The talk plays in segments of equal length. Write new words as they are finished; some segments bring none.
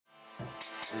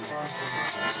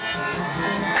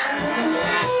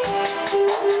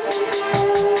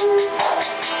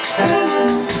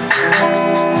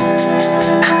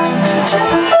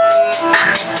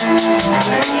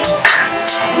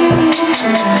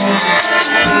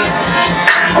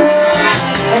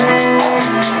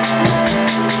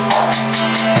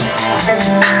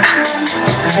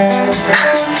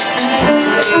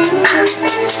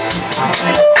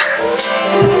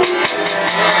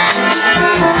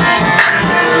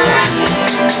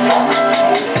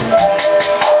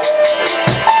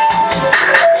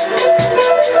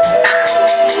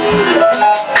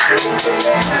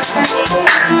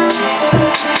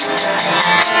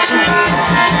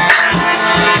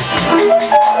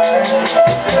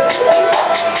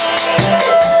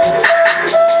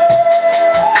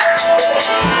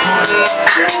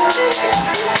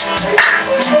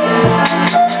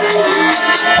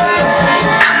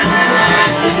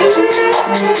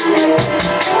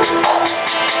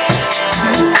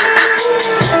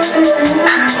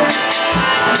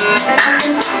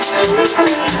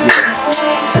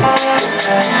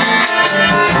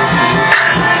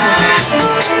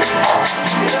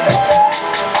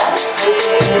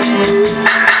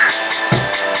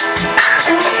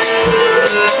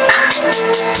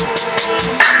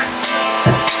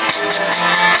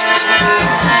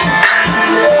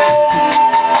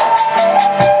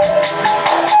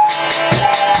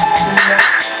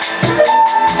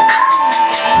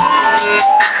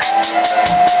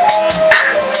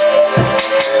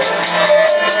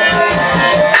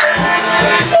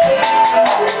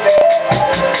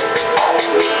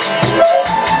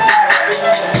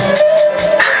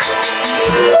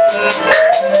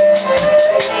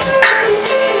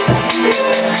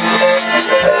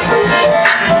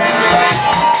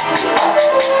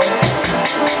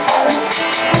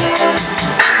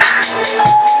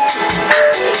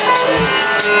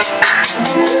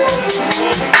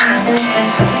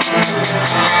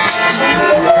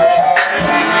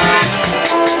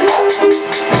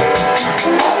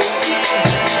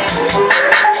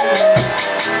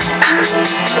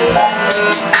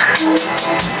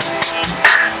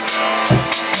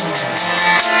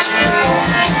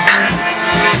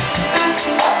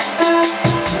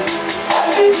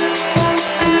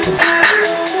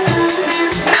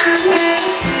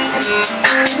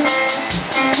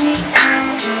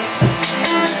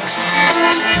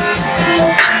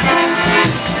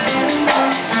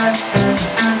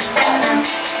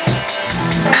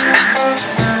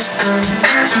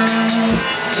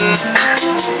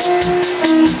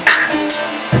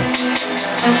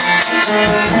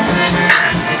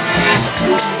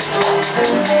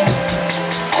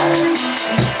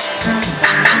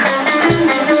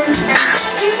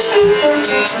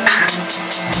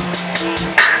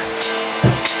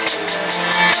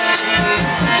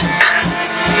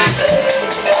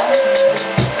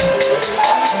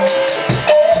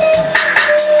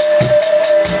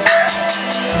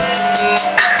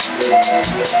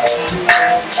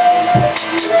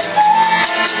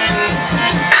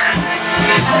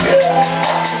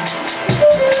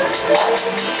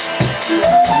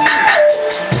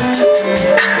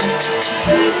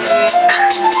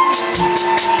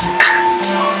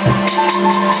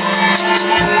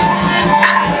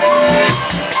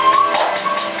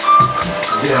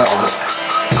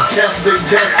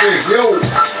Testing, yo.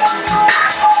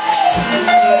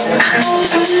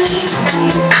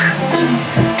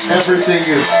 Everything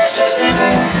is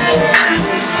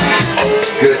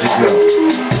good to go.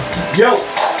 Yo,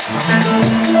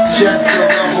 check the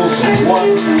levels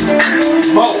one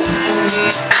more.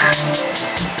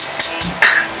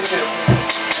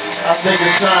 I think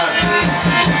it's time.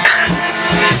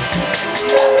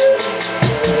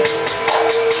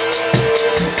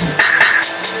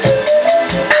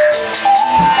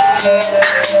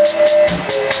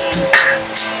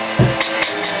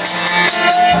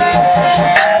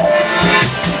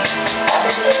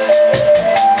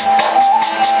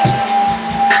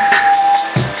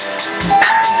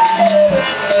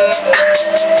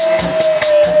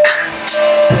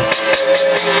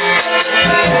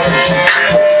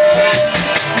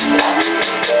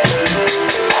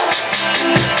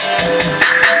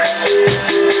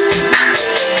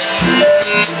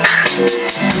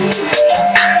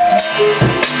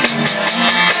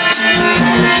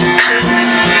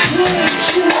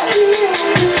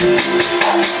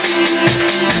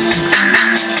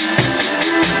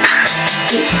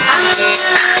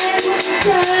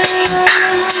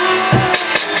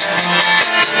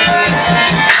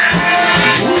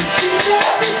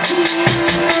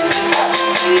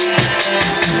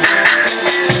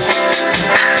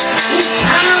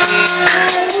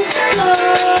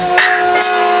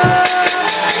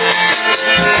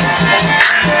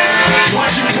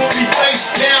 Would you put me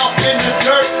face down in the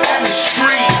dirt in the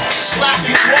street? Slap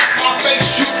me across my face,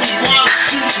 shoot me while I'm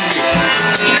shooting me.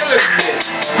 Killing me,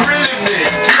 grilling me,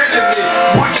 drilling me.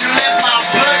 Would you let my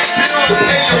blood spill to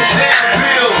pay your damn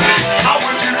bill? How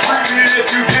would you treat me if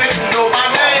you didn't know my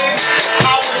name?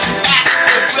 How would you act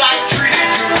if I treated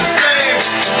you the same?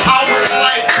 How would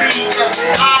life be if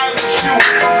I was you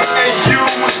and you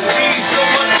was me? So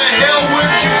what the hell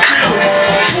would you do?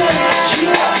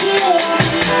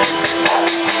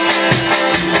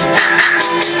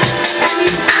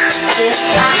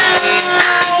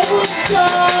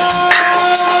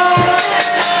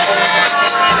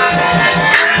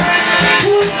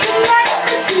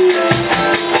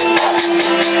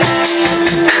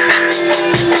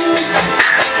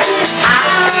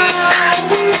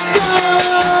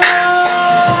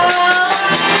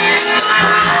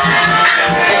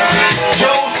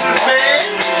 Chosen man,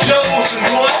 chosen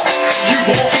one. You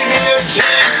won't give me a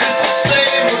chance just the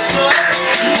same as son.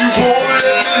 You won't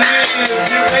let me live,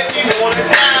 you make me wanna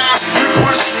die. You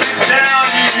push me down,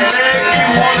 you make me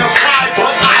wanna cry.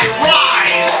 But I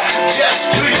rise,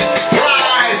 just to your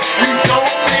surprise. You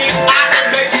don't think I can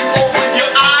make you open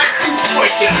your eyes? You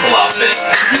freaking bluffing.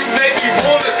 You make me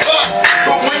wanna cuss,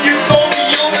 but when you throw me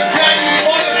on the ground, you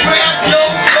wanna grab your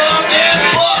glove and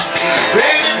bust.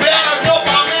 Ain't it better know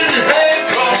I'm in the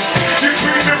handcuffs? You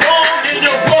treat me wrong and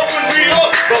you're roughing me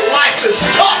up, but life is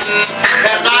tough.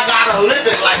 And I gotta live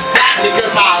it like that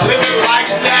because I live it like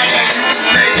that and you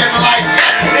make it like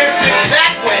that. Is it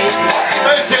that way?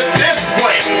 Is it this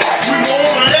way? We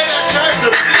won't let it turn to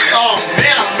be. Oh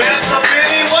man, I messed up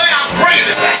anyway. I'm bringing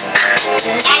it back.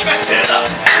 I messed it up.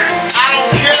 I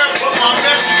don't care, but my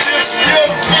message is still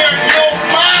tearing your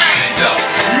mind up.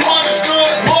 You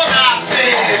understood what I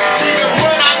said. Even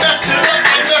when I messed it up,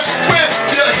 I messed with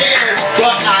your head.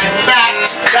 But I'm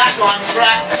back on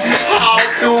track. How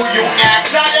do you act?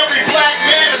 Not every black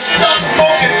man is stuck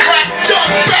smoking crack. Jump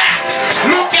back.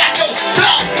 Look at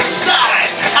yourself inside.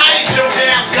 I ain't your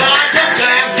damn God. Your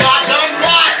damn God done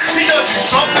lied. He told you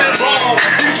something wrong.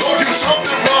 He told you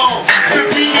something wrong. To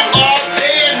be all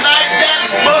day and night, that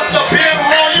must have been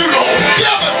wrong. You don't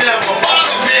give a damn about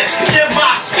a man in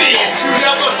my skin. You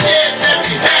never said that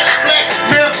you had a black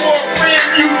man for a friend.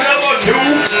 You never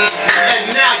knew. And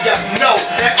now you know.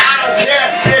 And I don't care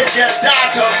if you die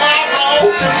tomorrow.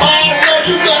 Tomorrow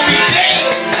you gon' be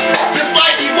dead. Just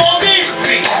like you want me to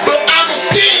be. But I'ma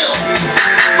still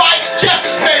fight just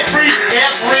to stay free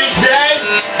every day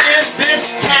in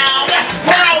this town. That's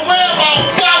why I wear my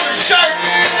wallet shirt.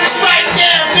 Right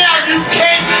there now you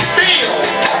can't feel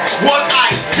what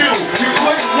I do. You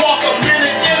couldn't walk a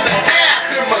minute in the half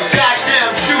in my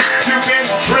goddamn shoe. You been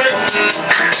tripped.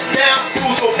 Damn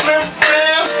fools so flim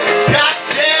flam.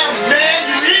 Goddamn man,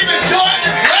 you even joined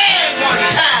the clan one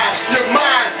time. Your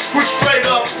mind was straight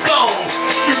up blown.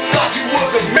 You thought you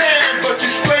was a man, but you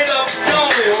straight up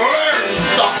don't learn,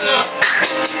 sucker.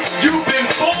 You've been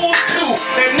fooled too,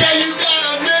 and now you got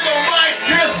a nigga right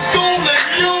here schooling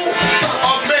you.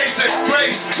 Amazing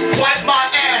grace, wipe my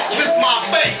ass, kiss my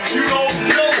face. You don't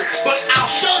know, but I'll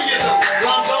show you the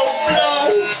Lonzo Blow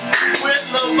with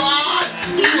Lamar.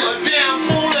 You a damn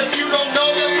fool if you don't know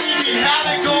that we be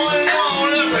having going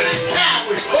on every time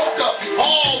we hook up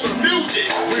all the music.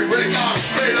 We bring out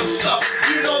straight up stuff.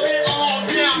 You know they all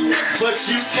damn this, but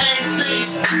you can't see.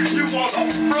 You wanna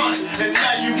front, and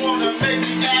now you wanna make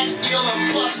me act ill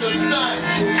and bust a stunt.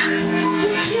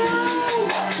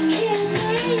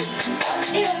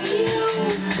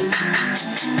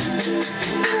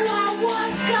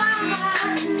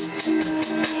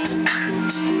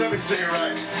 Let me say it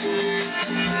right.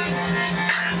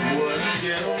 Would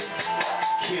you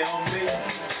kill me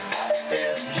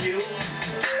if you knew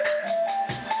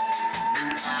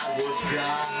I was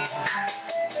God?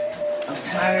 I'm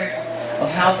tired of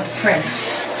how the press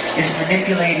is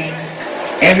manipulating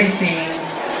everything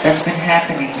that's been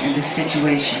happening in this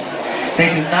situation. They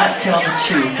do not tell the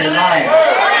truth. They're liars.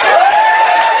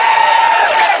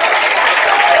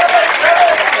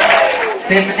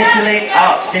 They manipulate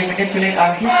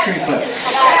our history books.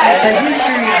 The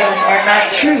history books are not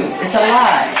true. It's a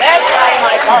lie. That's right,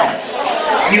 Michael.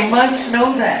 You must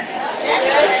know that.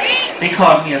 They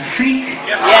called me a freak.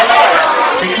 Yes.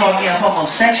 They called me a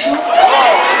homosexual.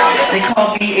 They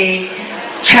called me a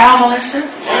child molester.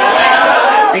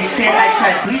 They said I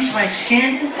tried to bleach my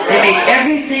skin. They made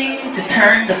everything to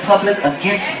turn the public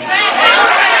against me.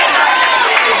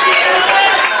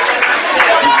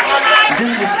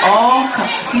 This was all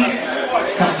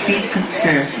complete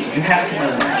conspiracy. You have to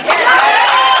know that.